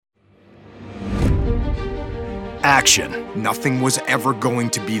Action. Nothing was ever going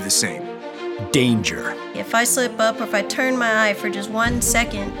to be the same. Danger. If I slip up or if I turn my eye for just 1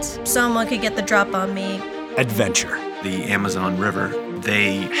 second, someone could get the drop on me. Adventure. The Amazon River,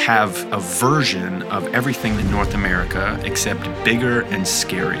 they have a version of everything in North America except bigger and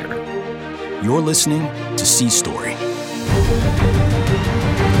scarier. You're listening to Sea Story.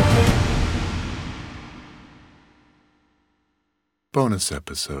 Bonus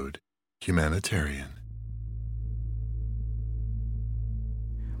episode, Humanitarian.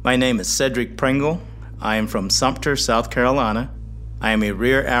 My name is Cedric Pringle. I am from Sumter, South Carolina. I am a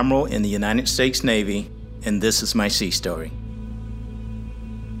Rear Admiral in the United States Navy, and this is my sea story.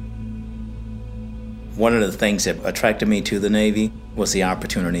 One of the things that attracted me to the Navy was the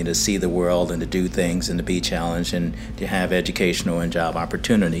opportunity to see the world and to do things and to be challenged and to have educational and job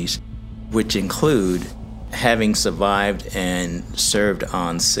opportunities, which include having survived and served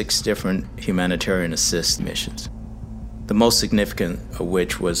on 6 different humanitarian assist missions. The most significant of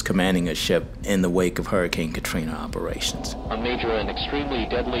which was commanding a ship in the wake of Hurricane Katrina operations. A major and extremely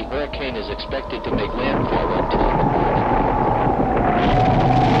deadly hurricane is expected to make landfall until the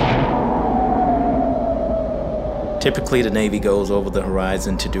morning. Typically, the Navy goes over the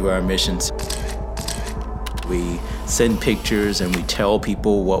horizon to do our missions. We send pictures and we tell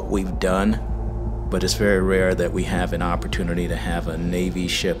people what we've done, but it's very rare that we have an opportunity to have a Navy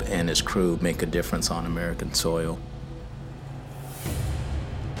ship and its crew make a difference on American soil.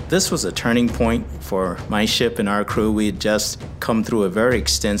 This was a turning point for my ship and our crew. We had just come through a very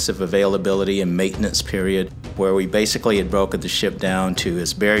extensive availability and maintenance period where we basically had broken the ship down to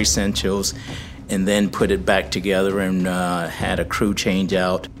its bare essentials and then put it back together and had a crew change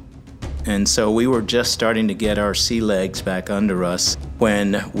out. And so we were just starting to get our sea legs back under us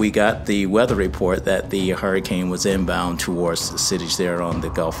when we got the weather report that the hurricane was inbound towards the cities there on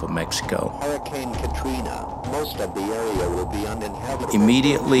the Gulf of Mexico. Hurricane Katrina. Most of the area will be uninhabitable.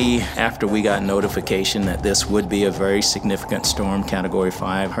 Immediately after we got notification that this would be a very significant storm, Category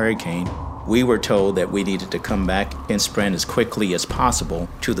 5 hurricane, we were told that we needed to come back and sprint as quickly as possible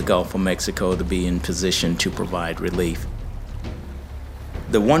to the Gulf of Mexico to be in position to provide relief.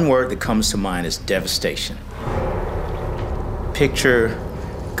 The one word that comes to mind is devastation. Picture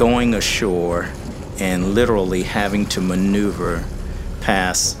going ashore and literally having to maneuver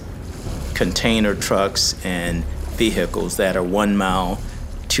past container trucks and vehicles that are 1 mile,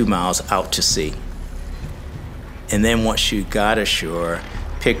 2 miles out to sea. And then once you got ashore,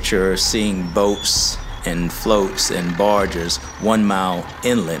 picture seeing boats and floats and barges 1 mile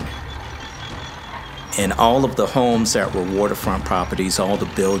inland. And all of the homes that were waterfront properties, all the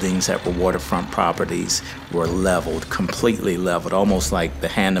buildings that were waterfront properties were leveled, completely leveled, almost like the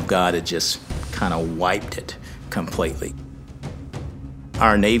hand of God had just kind of wiped it completely.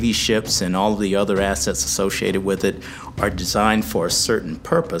 Our Navy ships and all of the other assets associated with it are designed for a certain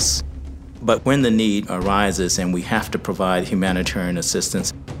purpose, but when the need arises and we have to provide humanitarian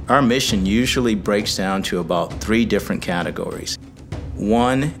assistance, our mission usually breaks down to about 3 different categories.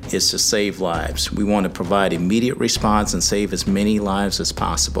 One is to save lives. We want to provide immediate response and save as many lives as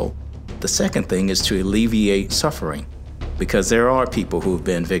possible. The second thing is to alleviate suffering, because there are people who have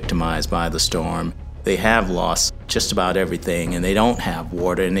been victimized by the storm. They have lost just about everything, and they don't have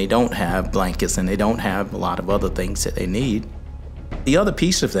water, and they don't have blankets, and they don't have a lot of other things that they need. The other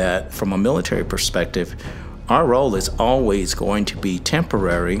piece of that, from a military perspective, our role is always going to be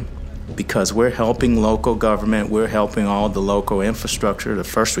temporary because we're helping local government, we're helping all the local infrastructure, the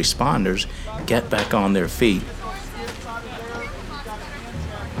first responders, get back on their feet.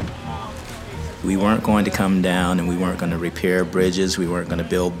 We weren't going to come down and we weren't going to repair bridges, we weren't going to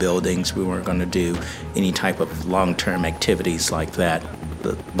build buildings, we weren't going to do any type of long-term activities like that.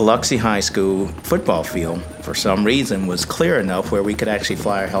 The Biloxi High School football field, for some reason, was clear enough where we could actually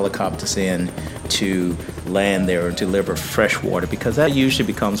fly our helicopters in to land there and deliver fresh water, because that usually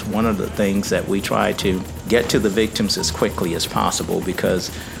becomes one of the things that we try to get to the victims as quickly as possible,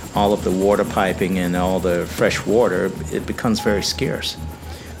 because all of the water piping and all the fresh water, it becomes very scarce.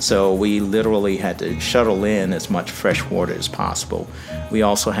 So we literally had to shuttle in as much fresh water as possible. We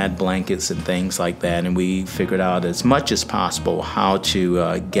also had blankets and things like that, and we figured out as much as possible how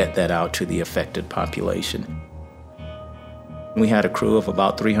to get that out to the affected population. We had a crew of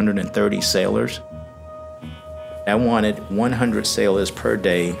about 330 sailors. I wanted 100 sailors per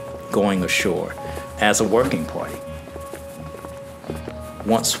day going ashore as a working party.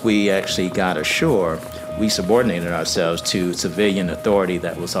 Once we actually got ashore, we subordinated ourselves to civilian authority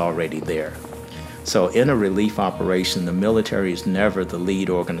that was already there. So in a relief operation, the military is never the lead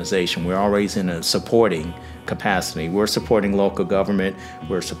organization. We're always in a supporting capacity. We're supporting local government,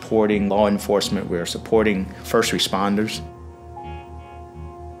 we're supporting law enforcement, we're supporting first responders.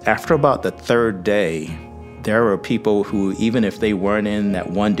 After about the third day, there were people who, even if they weren't in that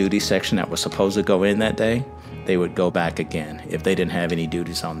one duty section that was supposed to go in that day, they would go back again if they didn't have any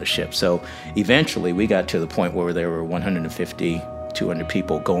duties on the ship. So eventually we got to the point where there were 150, 200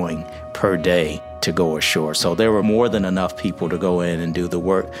 people going per day to go ashore. So there were more than enough people to go in and do the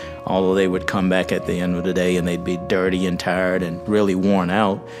work, although they would come back at the end of the day and they'd be dirty and tired and really worn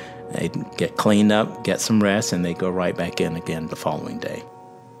out. They'd get cleaned up, get some rest, and they'd go right back in again the following day.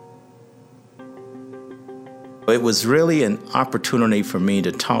 It was really an opportunity for me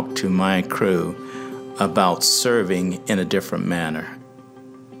to talk to my crew about serving in a different manner.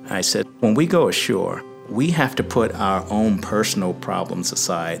 I said, when we go ashore, we have to put our own personal problems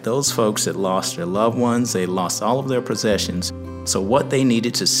aside. Those folks that lost their loved ones, they lost all of their possessions. So what they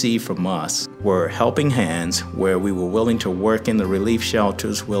needed to see from us were helping hands where we were willing to work in the relief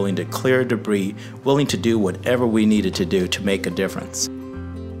shelters, willing to clear debris, willing to do whatever we needed to do to make a difference.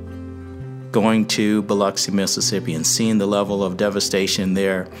 Going to Biloxi, Mississippi and seeing the level of devastation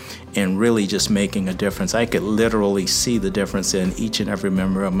there and really just making a difference. I could literally see the difference in each and every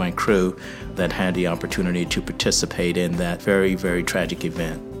member of my crew that had the opportunity to participate in that very, very tragic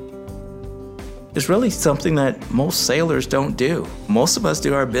event. It's really something that most sailors don't do. Most of us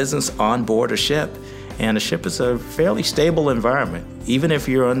do our business on board a ship, and a ship is a fairly stable environment. Even if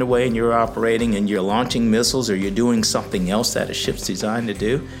you're underway and you're operating and you're launching missiles or you're doing something else that a ship's designed to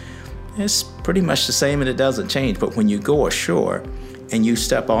do, it's pretty much the same and it doesn't change. But when you go ashore and you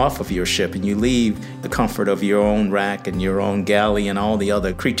step off of your ship and you leave the comfort of your own rack and your own galley and all the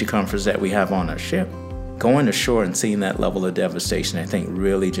other creature comforts that we have on our ship, going ashore and seeing that level of devastation, I think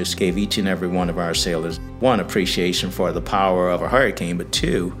really just gave each and every one of our sailors, one, appreciation for the power of a hurricane, but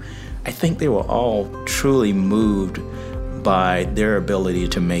two, I think they were all truly moved by their ability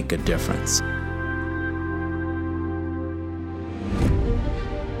to make a difference.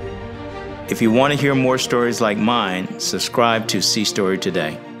 If you want to hear more stories like mine, subscribe to Sea Story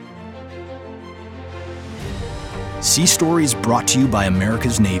today. Sea Story is brought to you by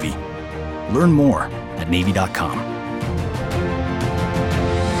America's Navy. Learn more at Navy.com.